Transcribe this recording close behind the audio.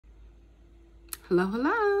Hello,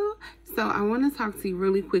 hello. So I want to talk to you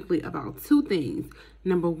really quickly about two things.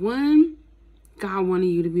 Number one, God wanted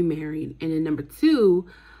you to be married. And then number two,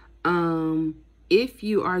 if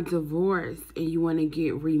you are divorced and you want to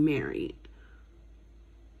get remarried,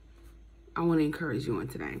 I want to encourage you on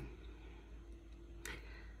today.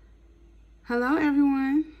 Hello,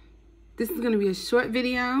 everyone. This is going to be a short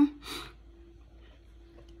video.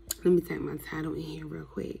 Let me take my title in here real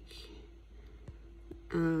quick.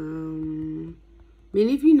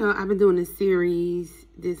 Many of you know I've been doing a series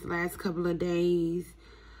this last couple of days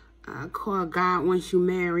called God Wants You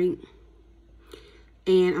Married.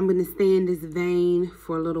 And I'm going to stay in this vein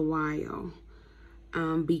for a little while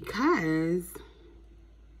because,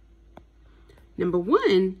 number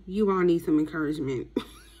one, you all need some encouragement.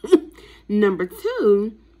 Number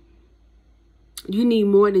two, you need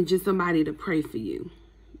more than just somebody to pray for you,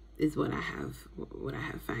 is what I have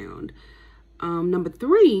found. Number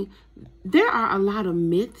three, there are a lot of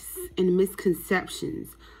myths and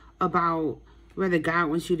misconceptions about whether God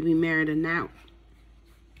wants you to be married or not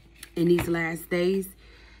in these last days.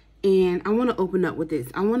 And I want to open up with this.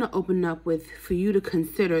 I want to open up with, for you to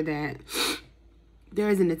consider that there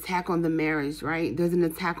is an attack on the marriage, right? There's an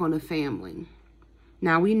attack on the family.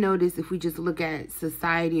 Now, we know this if we just look at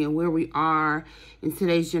society and where we are in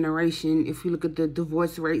today's generation. If we look at the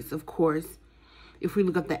divorce rates, of course. If we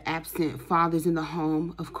look at the absent fathers in the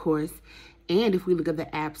home, of course. And if we look at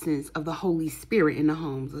the absence of the Holy Spirit in the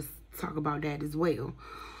homes, let's talk about that as well.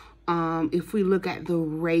 If we look at the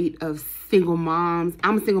rate of single moms,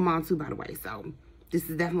 I'm a single mom too, by the way, so this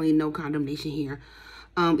is definitely no condemnation here.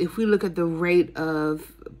 If we look at the rate of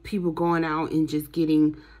people going out and just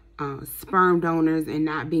getting sperm donors and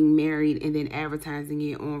not being married and then advertising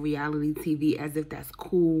it on reality TV as if that's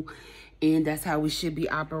cool and that's how we should be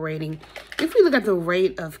operating. If we look at the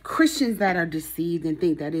rate of Christians that are deceived and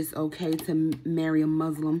think that it's okay to marry a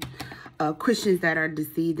Muslim, Christians that are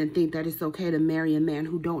deceived and think that it's okay to marry a man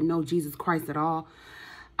who don't know Jesus Christ at all,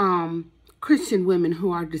 Christian women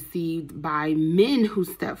who are deceived by men who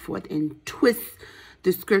step forth and twist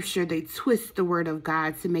the scripture, they twist the word of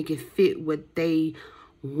God to make it fit what they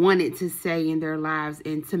wanted to say in their lives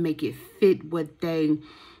and to make it fit what they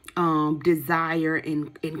desire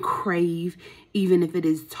and crave, even if it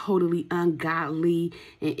is totally ungodly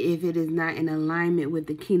and if it is not in alignment with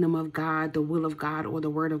the kingdom of God, the will of God, or the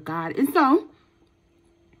word of God. And so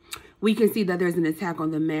we can see that there's an attack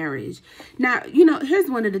on the marriage. Now, you know, here's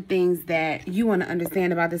one of the things that you want to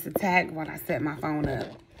understand about this attack while I set my phone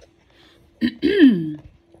up.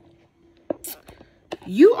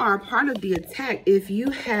 You are a part of the attack if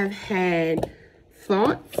you have had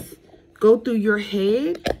thoughts go through your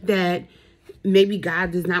head that maybe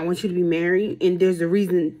God does not want you to be married, and there's a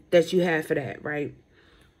reason that you have for that, right?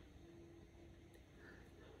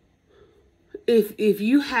 If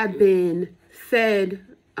you have been fed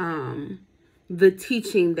the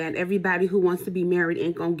teaching that everybody who wants to be married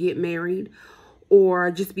ain't gonna get married,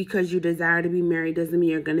 or just because you desire to be married doesn't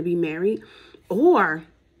mean you're gonna be married, or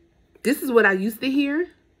this is what I used to hear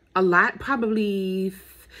a lot, probably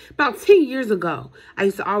about 10 years ago. I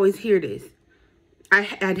used to always hear this. I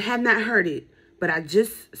had not heard it, but I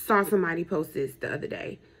just saw somebody post this the other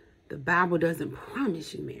day. The Bible doesn't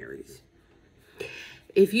promise you marriage.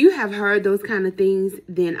 If you have heard those kind of things,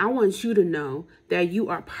 then I want you to know that you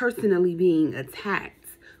are personally being attacked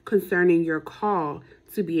concerning your call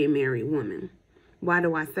to be a married woman. Why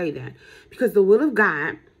do I say that? Because the will of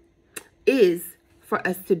God is for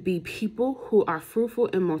us to be people who are fruitful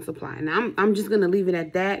and multiply. And I'm just going to leave it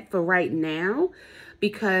at that for right now,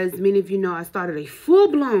 because many of you know I started a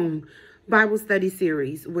full-blown Bible study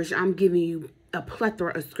series, which I'm giving you a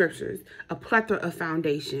plethora of scriptures, a plethora of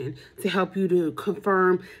foundation to help you to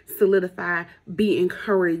confirm, solidify, be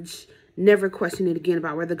encouraged, never question it again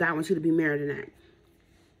about whether God wants you to be married or not.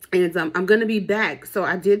 And I'm going to be back. So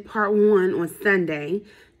I did part 1 on Sunday.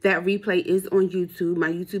 That replay is on YouTube.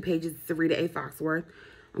 My YouTube page is Sarita A. Foxworth.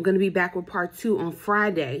 I'm going to be back with part 2 on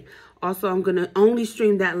Friday. Also, I'm going to only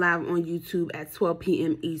stream that live on YouTube at 12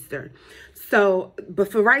 p.m. Eastern. So,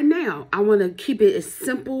 but for right now, I want to keep it as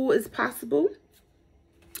simple as possible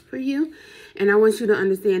for you. And I want you to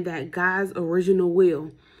understand that God's original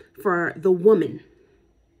will for the woman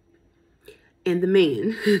and the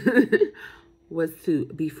man was to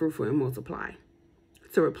be fruitful and multiply,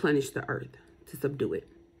 to replenish the earth, to subdue it.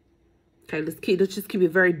 Okay, let's just keep it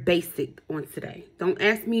very basic on today. Don't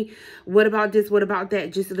ask me, what about this, what about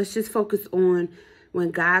that? Let's just focus on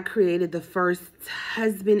when God created the first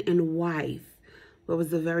husband and wife. What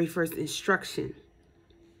was the very first instruction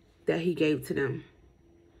that he gave to them?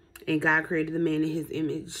 And God created the man in his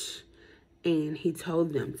image. And he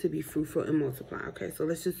told them to be fruitful and multiply. Okay, so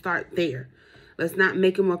let's just start there. Let's not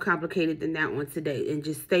make it more complicated than that one today. And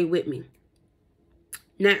just stay with me.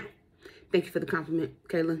 Now, thank you for the compliment,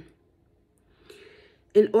 Kaylin.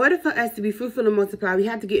 In order for us to be fruitful and multiply, we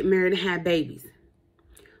have to get married and have babies.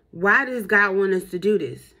 Why does God want us to do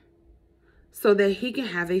this? So that he can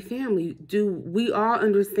have a family. Do we all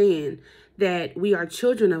understand that we are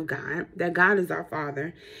children of God, that God is our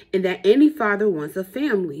father, and that any father wants a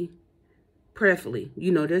family, prayerfully?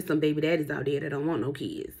 You know, there's some baby daddies out there that don't want no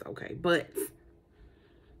kids, okay? But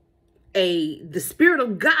the Spirit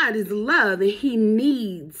of God is love, and he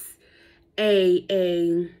needs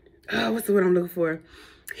what's the word I'm looking for?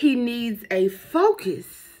 He needs a focus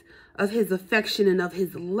of his affection and of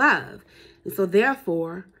his love. And so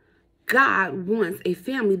therefore, God wants a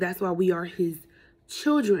family. That's why we are his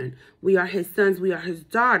children. We are his sons. We are his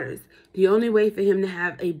daughters. The only way for him to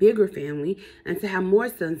have a bigger family and to have more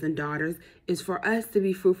sons and daughters is for us to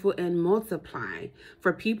be fruitful and multiply.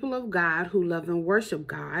 For people of God who love and worship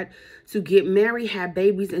God to get married, have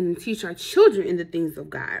babies, and teach our children in the things of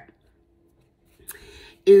God.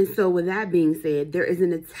 And so with that being said, there is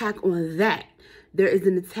an attack on that. There is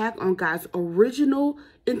an attack on God's original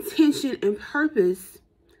intention and purpose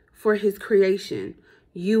for his creation.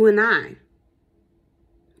 You and I.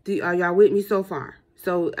 Are y'all with me so far?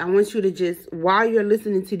 So I want you to just, while you're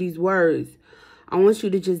listening to these words, I want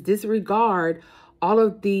you to just disregard all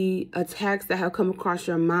of the attacks that have come across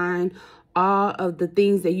your mind, all of the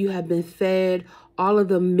things that you have been fed, all of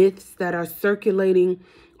the myths that are circulating,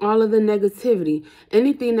 all of the negativity,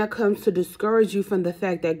 anything that comes to discourage you from the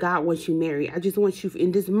fact that God wants you married. I just want you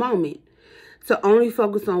in this moment to only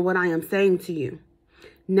focus on what I am saying to you.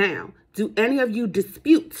 Now, do any of you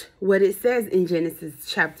dispute what it says in Genesis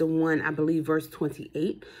chapter 1, I believe verse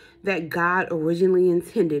 28, that God originally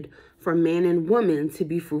intended for man and woman to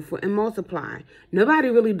be fruitful and multiply? Nobody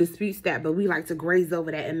really disputes that, but we like to graze over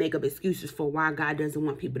that and make up excuses for why God doesn't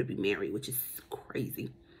want people to be married, which is crazy.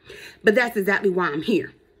 But that's exactly why I'm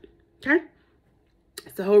here. Okay?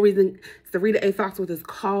 It's the whole reason Sarita A. Foxworth is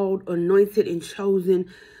called, anointed, and chosen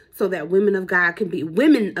so that women of God can be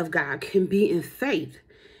in faith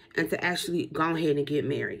and to actually go ahead and get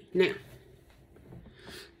married. Now,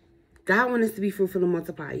 God wants us to be fruitful and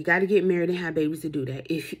multiply. You got to get married and have babies to do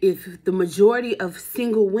that. If the majority of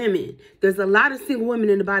single women, there's a lot of single women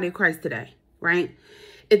in the body of Christ today, right?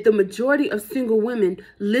 If the majority of single women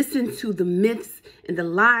listen to the myths and the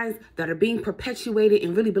lies that are being perpetuated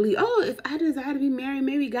and really believe, oh, if I desire to be married,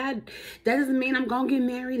 maybe God, that doesn't mean I'm going to get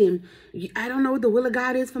married. And I don't know what the will of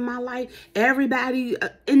God is for my life. Everybody.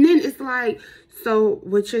 And then it's like, so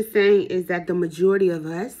what you're saying is that the majority of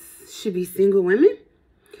us should be single women?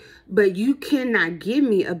 But you cannot give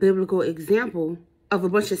me a biblical example of a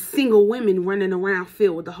bunch of single women running around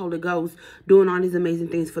filled with the Holy Ghost doing all these amazing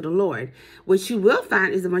things for the Lord. What you will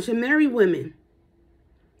find is a bunch of married women.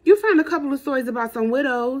 You'll find a couple of stories about some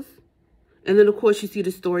widows. And then, of course, you see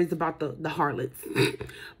the stories about the harlots.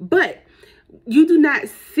 But you do not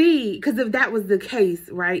see, because if that was the case,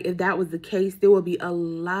 right? If that was the case, there will be a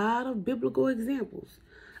lot of biblical examples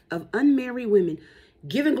of unmarried women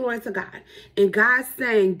giving glory to God. And God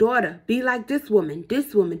saying, daughter, be like this woman,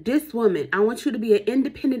 this woman, this woman. I want you to be an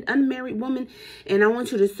independent, unmarried woman. And I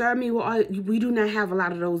want you to serve me. We do not have a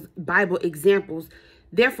lot of those Bible examples.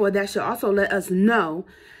 Therefore, that should also let us know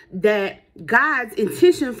that God's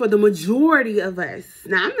intention for the majority of us.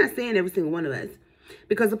 Now, I'm not saying every single one of us,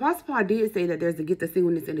 because Apostle Paul did say that there's a gift of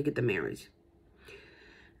singleness and a gift of marriage.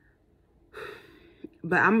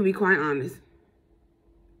 But I'm going to be quite honest.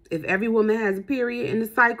 If every woman has a period in the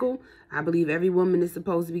cycle, I believe every woman is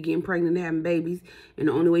supposed to be getting pregnant and having babies. And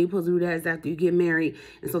the only way you're supposed to do that is after you get married.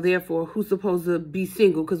 And so therefore, who's supposed to be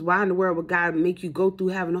single? Because why in the world would God make you go through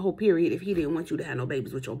having a whole period if he didn't want you to have no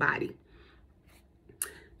babies with your body?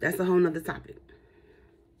 That's a whole nother topic.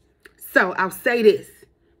 So I'll say this.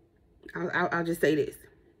 I'll just say this.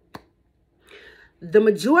 The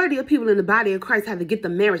majority of people in the body of Christ have to get the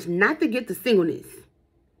marriage, not to get the singleness.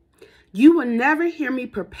 You will never hear me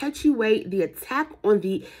perpetuate the attack on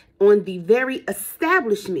the very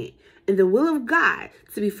establishment and the will of God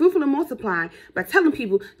to be fruitful and multiply by telling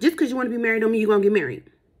people just because you want to be married don't mean you're going to get married.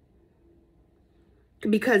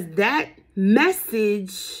 Because that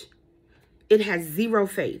message, it has zero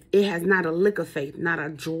faith. It has not a lick of faith, not a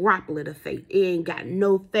droplet of faith. It ain't got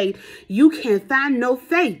no faith. You can't find no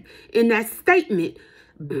faith in that statement.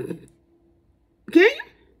 Can you?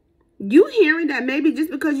 You hearing that maybe just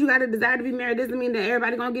because you got a desire to be married doesn't mean that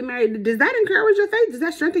everybody gonna get married. Does that encourage your faith? Does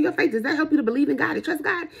that strengthen your faith? Does that help you to believe in God and trust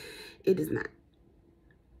God? It does not.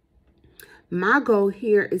 My goal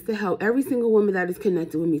here is to help every single woman that is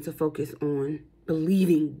connected with me to focus on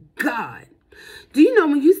believing God. Do you know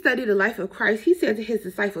when you study the life of Christ, he said to his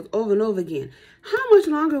disciples over and over again, how much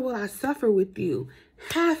longer will I suffer with you?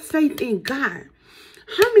 Have faith in God.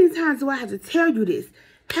 How many times do I have to tell you this?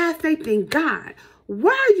 Have faith in God.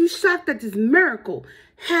 Why are you shocked at this miracle?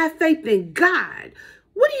 Have faith in God.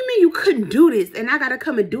 What do you mean you couldn't do this and I got to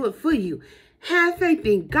come and do it for you? Have faith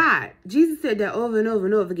in God. Jesus said that over and over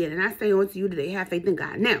and over again. And I say on to you today, have faith in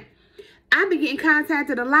God. Now, I've been getting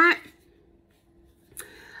contacted a lot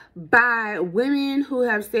by women who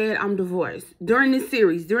have said I'm divorced during this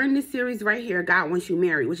series right here, God Wants You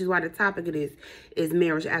Married, which is why the topic of this is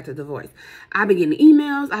marriage after divorce. I've been getting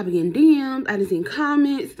emails, I've been getting DMs, I've been seeing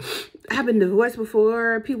comments. I've been divorced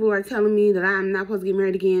before. People are telling me that I'm not supposed to get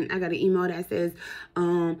married again. I got an email that says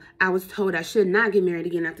I was told I should not get married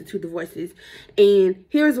again after 2 divorces. And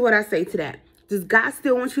here's what I say to that. Does God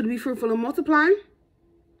still want you to be fruitful and multiply?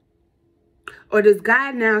 Or does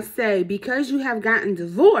God now say, because you have gotten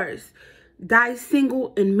divorced, die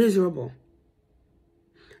single and miserable?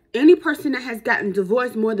 Any person that has gotten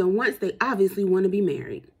divorced more than once, they obviously want to be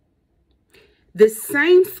married. The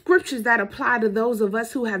same scriptures that apply to those of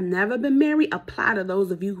us who have never been married apply to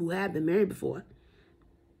those of you who have been married before.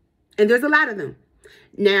 And there's a lot of them.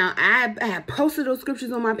 Now, I have posted those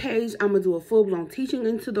scriptures on my page. I'm going to do a full-blown teaching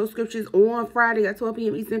into those scriptures on Friday at 12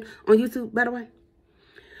 p.m. Eastern on YouTube, by the way.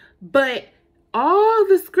 But all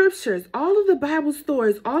the scriptures, all of the Bible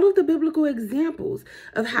stories, all of the biblical examples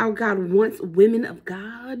of how God wants women of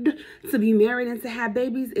God to be married and to have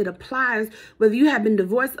babies, it applies whether you have been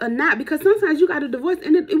divorced or not, because sometimes you got a divorce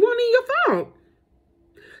and it won't be your fault.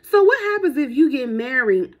 So what happens if you get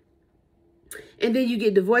married and then you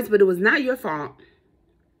get divorced, but it was not your fault?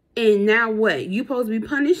 And now what? You supposed to be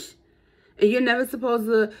punished? And you're never supposed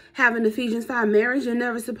to have an Ephesians 5 marriage. You're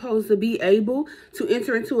never supposed to be able to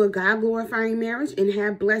enter into a God-glorifying marriage and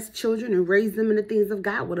have blessed children and raise them in the things of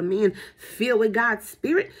God with a man filled with God's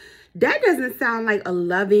Spirit. That doesn't sound like a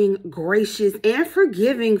loving, gracious, and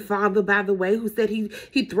forgiving Father, by the way, who said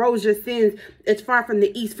he throws your sins as far from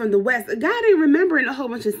the east from the west. God ain't remembering a whole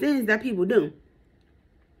bunch of sins that people do.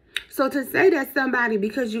 So to say that somebody,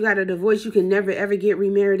 because you got a divorce, you can never, ever get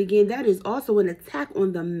remarried again, that is also an attack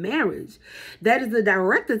on the marriage. That is a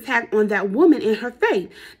direct attack on that woman and her faith.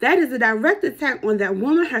 That is a direct attack on that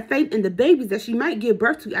woman, her faith, and the babies that she might give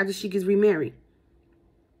birth to after she gets remarried.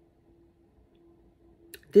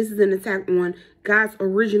 This is an attack on God's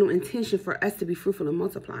original intention for us to be fruitful and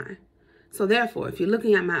multiply. So therefore, if you're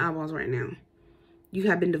looking at my eyeballs right now, you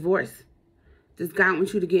have been divorced. Does God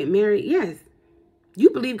want you to get married? Yes. You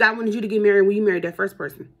believe God wanted you to get married when you married that first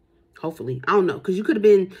person. Hopefully. I don't know. Because you could have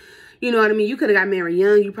been, you know what I mean? You could have got married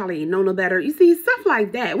young. You probably didn't know no better. You see, stuff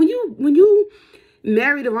like that. When you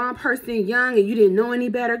married the wrong person young and you didn't know any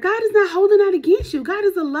better, God is not holding that against you. God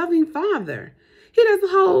is a loving Father. He doesn't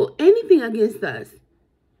hold anything against us.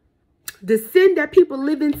 The sin that people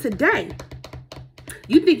live in today,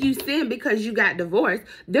 you think you sin because you got divorced.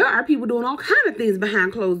 There are people doing all kinds of things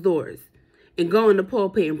behind closed doors and go in the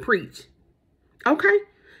pulpit and preach. Okay?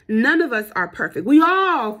 None of us are perfect. We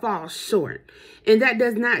all fall short. And that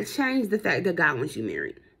does not change the fact that God wants you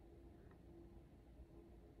married.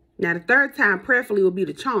 Now, the third time prayerfully will be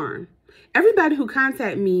the charm. Everybody who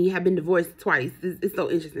contact me have been divorced twice. It's so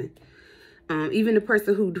interesting. Even the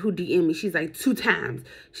person who DM'd me, she's like 2 times.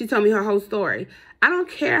 She told me her whole story. I don't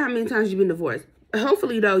care how many times you've been divorced.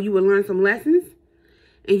 Hopefully, though, you will learn some lessons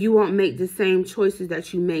and you won't make the same choices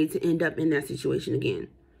that you made to end up in that situation again.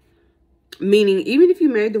 Meaning, even if you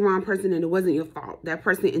married the wrong person and it wasn't your fault, that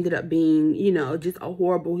person ended up being, you know, just a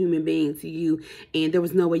horrible human being to you, and there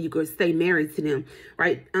was no way you could stay married to them,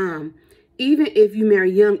 right? Even if you marry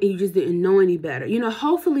young and you just didn't know any better, you know,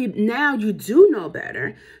 hopefully now you do know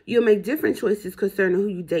better. You'll make different choices concerning who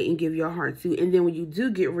you date and give your heart to. And then when you do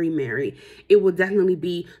get remarried, it will definitely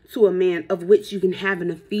be to a man of which you can have an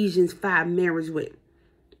Ephesians 5 marriage with.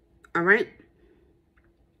 All right?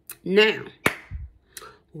 Now,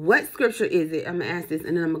 what scripture is it? I'm going to ask this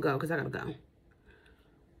and then I'm going to go because I got to go.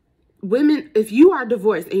 Women, if you are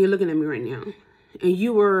divorced and you're looking at me right now and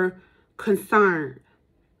you were concerned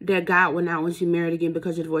that God will not want you married again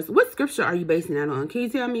because you're divorced, what scripture are you basing that on? Can you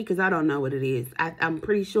tell me? Because I don't know what it is. I'm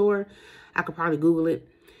pretty sure. I could probably Google it.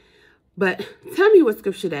 But tell me what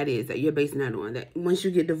scripture that is that you're basing that on. That once you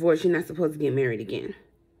get divorced, you're not supposed to get married again.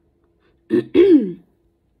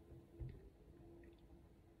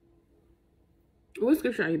 What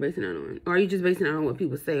scripture are you basing that on? Or are you just basing it on what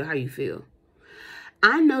people say or how you feel?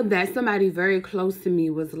 I know that somebody very close to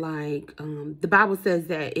me was like, the Bible says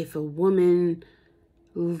that if a woman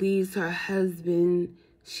leaves her husband,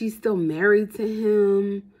 she's still married to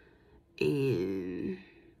him. And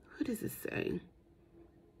what does it say?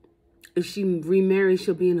 If she remarries,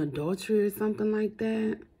 she'll be an adultery or something like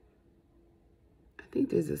that. I think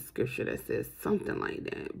there's a scripture that says something like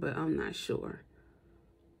that, but I'm not sure.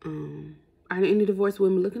 Are there any divorced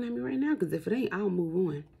women looking at me right now? Because if it ain't, I'll move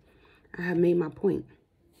on. I have made my point.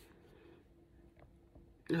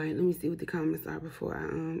 All right, let me see what the comments are before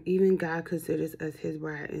I, even God considers us his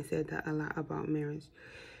bride and said that a lot about marriage.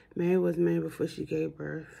 Mary was married before she gave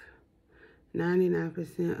birth.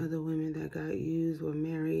 99% of the women that God used were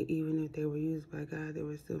married. Even if they were used by God, they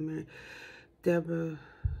were still married. Deborah,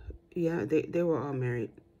 yeah, they were all married.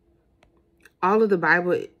 All of the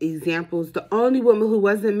Bible examples, the only woman who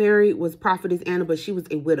wasn't married was Prophetess Anna, but she was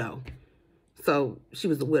a widow. So she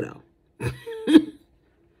was a widow.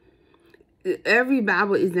 Every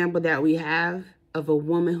Bible example that we have of a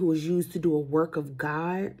woman who was used to do a work of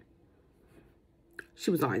God, she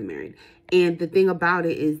was always married. And the thing about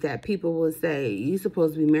it is that people will say, you're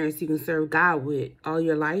supposed to be married so you can serve God with all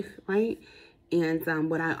your life, right? And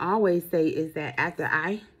what I always say is that after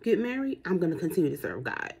I get married, I'm going to continue to serve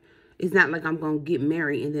God. It's not like I'm going to get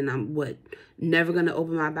married and then I'm, never going to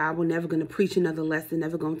open my Bible, never going to preach another lesson,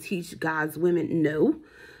 never going to teach God's women. No,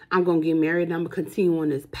 I'm going to get married and I'm going to continue on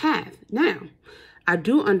this path. Now, I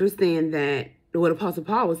do understand that what Apostle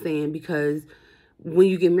Paul was saying, because when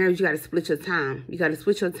you get married, you got to split your time. You got to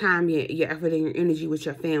split your time, your effort, and your energy with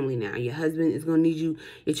your family now. Your husband is going to need you.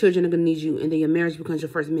 Your children are going to need you. And then your marriage becomes your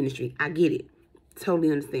first ministry. I get it.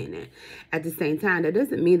 Totally understand that. At the same time, that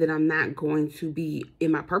doesn't mean that I'm not going to be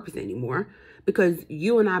in my purpose anymore. Because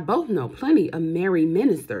you and I both know plenty of married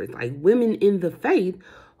ministers, like women in the faith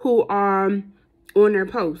who are on their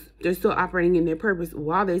posts. They're still operating in their purpose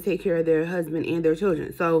while they take care of their husband and their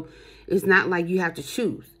children. So it's not like you have to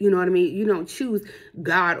choose. You know what I mean? You don't choose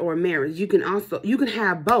God or marriage. You can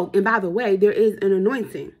have both. And by the way, there is an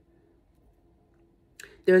anointing.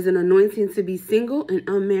 There's an anointing to be single and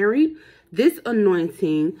unmarried. This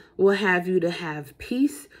anointing will have you to have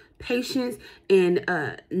peace, patience, and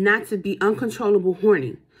not to be uncontrollable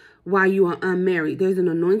horny while you are unmarried. There's an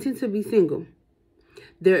anointing to be single.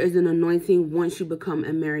 There is an anointing once you become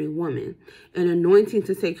a married woman. An anointing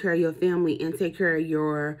to take care of your family and take care of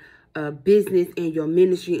your business and your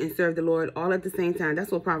ministry and serve the Lord all at the same time.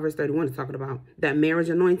 That's what Proverbs 31 is talking about. That marriage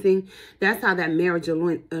anointing. That's how that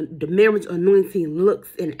the marriage anointing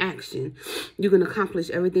looks in action. You can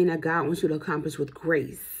accomplish everything that God wants you to accomplish with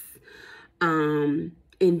grace. And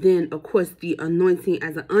then, of course, the anointing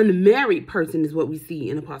as an unmarried person is what we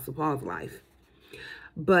see in Apostle Paul's life.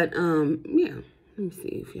 But, yeah. Let me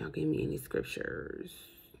see if y'all gave me any scriptures.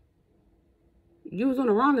 You was on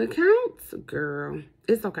the wrong account? Girl,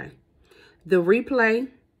 it's okay. The replay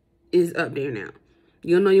is up there now.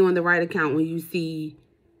 You'll know you're on the right account when you see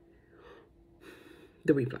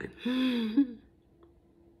the replay.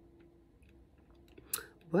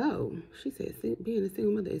 Whoa, she said being a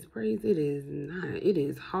single mother is praise. It is not. It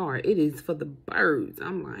is hard. It is for the birds.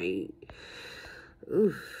 I'm like,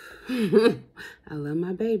 oof. I love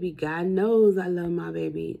my baby. God knows I love my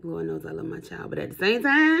baby. Lord knows I love my child. But at the same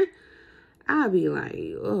time, I'll be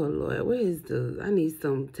like, oh, Lord, where's I need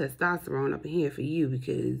some testosterone up in here for you,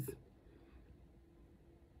 because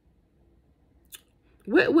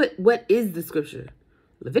what is the scripture?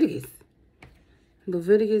 Leviticus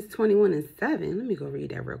 21:7. Let me go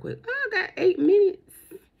read that real quick. Oh, I got 8 minutes.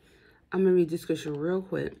 I'm going to read the scripture real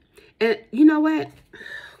quick. And you know what?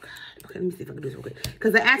 Okay, let me see if I can do this real quick.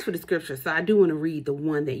 Because I asked for the scripture, so I do want to read the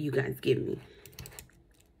one that you guys give me.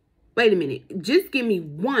 Wait a minute. Just give me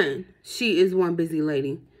one. She is one busy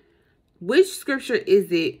lady. Which scripture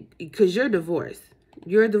is it? Because you're divorced.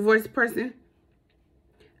 You're a divorced person.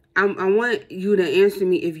 I want you to answer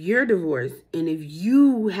me if you're divorced and if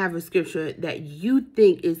you have a scripture that you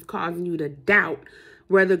think is causing you to doubt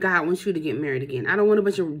whether God wants you to get married again. I don't want a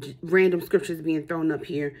bunch of random scriptures being thrown up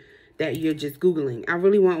here that you're just Googling. I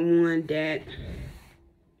really want one that,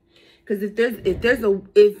 because if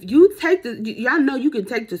you take y'all know you can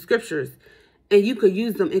take the scriptures and you could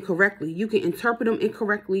use them incorrectly. You can interpret them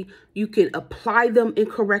incorrectly. You can apply them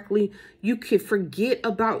incorrectly. You can forget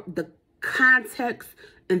about the context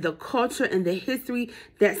and the culture and the history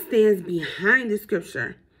that stands behind the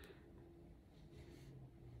scripture.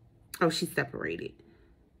 Oh, she's separated.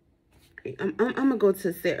 I'm gonna go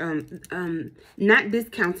to not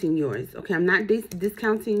discounting yours. Okay, I'm not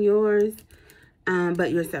discounting yours,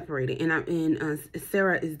 but you're separated, and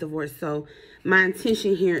Sarah is divorced. So my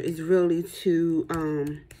intention here is really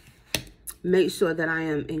to make sure that I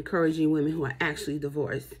am encouraging women who are actually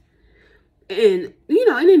divorced, and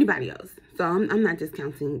and anybody else. So I'm not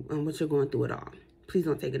discounting what you're going through at all. Please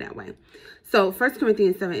don't take it that way. So 1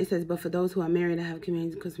 Corinthians 7, it says, but for those who are married and have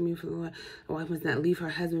communion because from you for the Lord, a wife must not leave her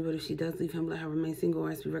husband, but if she does leave him, let her remain single or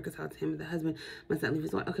else be reconciled to him. The husband must not leave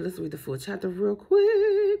his wife. Okay, let's read the full chapter real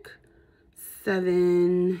quick.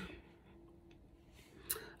 7.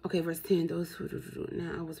 Okay, verse 10. Those who do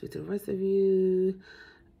now, I will speak to the rest of you.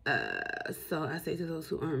 So I say to those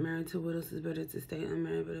who aren't married to widows, it's better to stay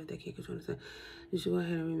unmarried, but if they can't control themselves, you should go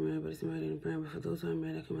ahead and remarry, but it's married in prayer. But for those who are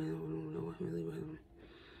married, I command them,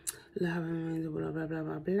 let her remain, blah, blah, blah,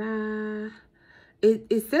 blah, blah.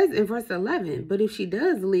 It says in verse 11, but if she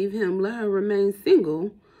does leave him, let her remain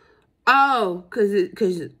single. Oh,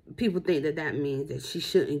 because people think that means that she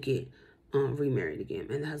shouldn't get remarried again,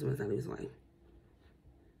 and the husband's not his wife.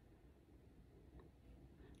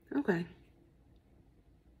 Okay.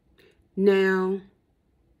 Now,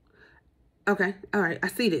 okay, all right, I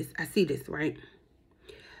see this, right?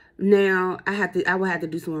 Now, I will have to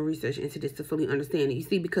do some more research into this to fully understand it. You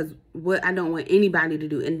see, because what I don't want anybody to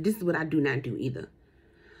do, and this is what I do not do either.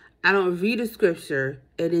 I don't read a scripture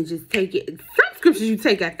and then just take it. Some scriptures you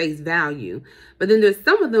take at face value, but then there's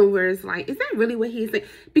some of them where it's like, is that really what he's saying?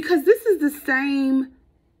 Because this is the same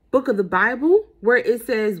book of the Bible where it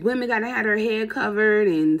says women gotta have their head covered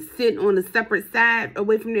and sit on a separate side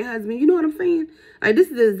away from their husband. You know what I'm saying? Like, this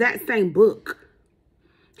is the exact same book.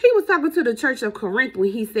 He was talking to the church of Corinth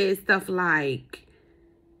when he said stuff like,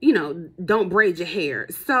 you know, don't braid your hair.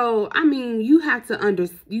 So, I mean, you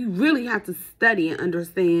really have to study and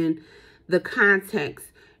understand the context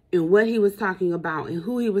and what he was talking about and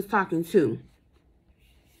who he was talking to.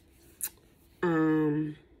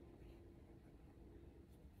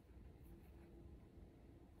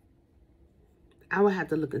 I will have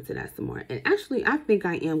to look into that some more. And actually, I think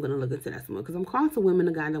I am going to look into that some more because I'm called to women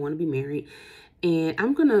of God that want to be married. And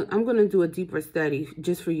I'm gonna do a deeper study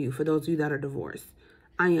just for you, for those of you that are divorced.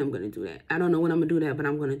 I am going to do that. I don't know when I'm going to do that, but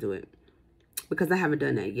I'm going to do it because I haven't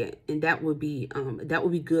done that yet. And that would be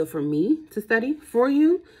good for me to study for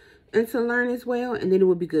you and to learn as well. And then it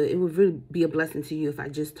would be good. It would really be a blessing to you if I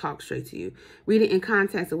just talk straight to you. Read it in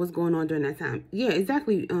context of what's going on during that time. Yeah,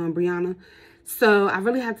 exactly, Brianna. So I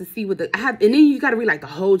really have to see and then you got to read like the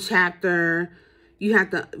whole chapter. You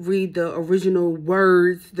have to read the original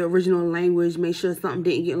words, the original language, make sure something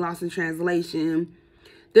didn't get lost in translation.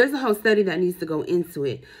 There's a whole study that needs to go into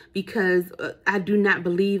it because I do not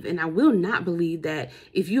believe and I will not believe that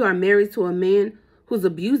if you are married to a man who's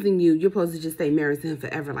abusing you, you're supposed to just stay married to him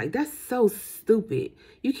forever. Like, that's so stupid.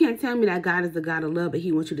 You can't tell me that God is the God of love, but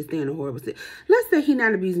he wants you to stay in a horrible situation. Let's say he's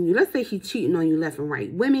not abusing you. Let's say he's cheating on you left and right.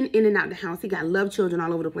 Women in and out the house. He got love children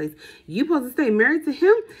all over the place. You supposed to stay married to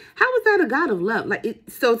him? How is that a God of love?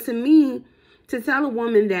 So to me, to tell a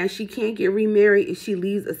woman that she can't get remarried if she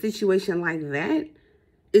leaves a situation like that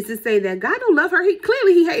is to say that God don't love her. He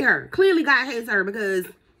hate her. Clearly God hates her because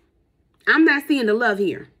I'm not seeing the love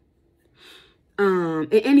here.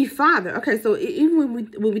 And any father, okay, so even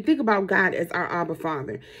when we think about God as our Abba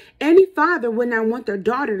Father, any father would not want their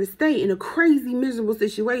daughter to stay in a crazy, miserable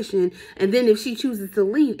situation. And then if she chooses to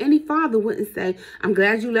leave, any father wouldn't say, I'm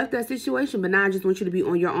glad you left that situation, but now I just want you to be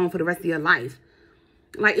on your own for the rest of your life.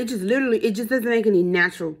 Like, it just doesn't make any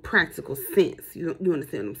natural, practical sense. You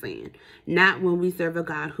understand what I'm saying? Not when we serve a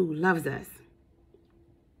God who loves us.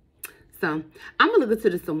 So I'm going to look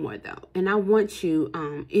into this some more, though. And I want you,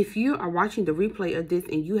 if you are watching the replay of this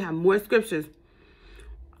and you have more scriptures,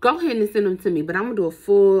 go ahead and send them to me. But I'm going to do a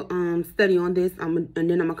full study on this. And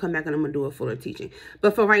then I'm going to come back and I'm going to do a fuller teaching.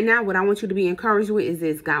 But for right now, what I want you to be encouraged with is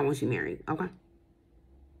this. God wants you married. Okay?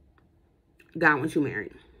 God wants you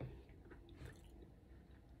married.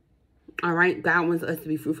 All right? God wants us to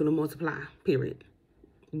be fruitful and multiply. Period.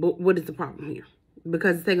 But what is the problem here?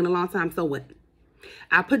 Because it's taking a long time, so what?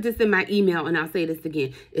 I'll put this in my email and I'll say this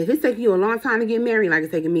again. If it's taking you a long time to get married, like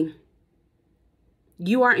it's taking me,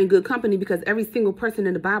 you are in good company because every single person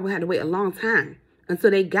in the Bible had to wait a long time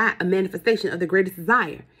until they got a manifestation of their greatest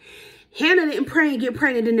desire. Hannah didn't pray and get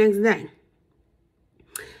pregnant the next day.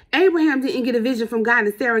 Abraham didn't get a vision from God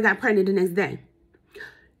and Sarah got pregnant the next day.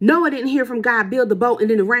 Noah didn't hear from God, build the boat,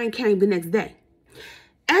 and then the rain came the next day.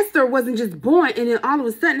 Esther wasn't just born and then all of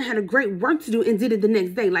a sudden had a great work to do and did it the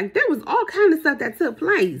next day. Like, there was all kind of stuff that took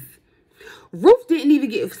place. Ruth didn't even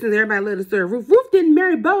get, since everybody loved to serve Ruth, Ruth didn't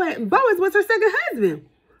marry Boaz, and Boaz was her second husband.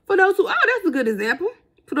 For those who, that's a good example.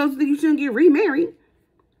 For those who think you shouldn't get remarried.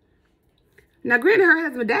 Now, granted, her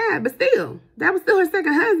husband died, but still, that was still her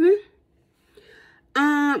second husband.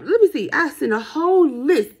 Let me see. I sent a whole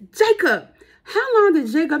list. Jacob. How long did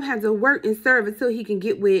Jacob have to work and serve until he can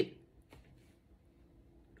get with,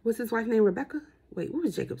 what's his wife's name? Rebecca? Wait, what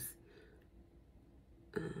was Jacob's?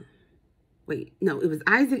 Wait, no, it was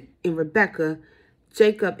Isaac and Rebecca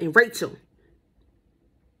Jacob and Rachel.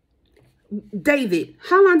 David,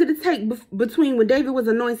 how long did it take between when David was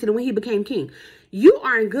anointed and when he became king? You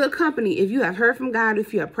are in good company if you have heard from God,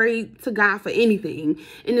 if you have prayed to God for anything,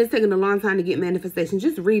 and it's taken a long time to get manifestation.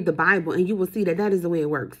 Just read the Bible and you will see that that is the way it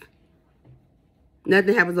works.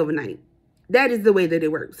 Nothing happens overnight. That is the way that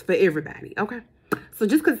it works for everybody, okay? So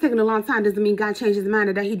just because it's taking a long time doesn't mean God changed his mind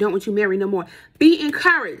or that he don't want you married no more. Be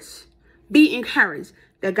encouraged. Be encouraged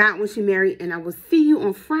that God wants you married, and I will see you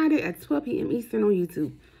on Friday at 12 p.m. Eastern on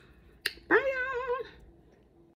YouTube.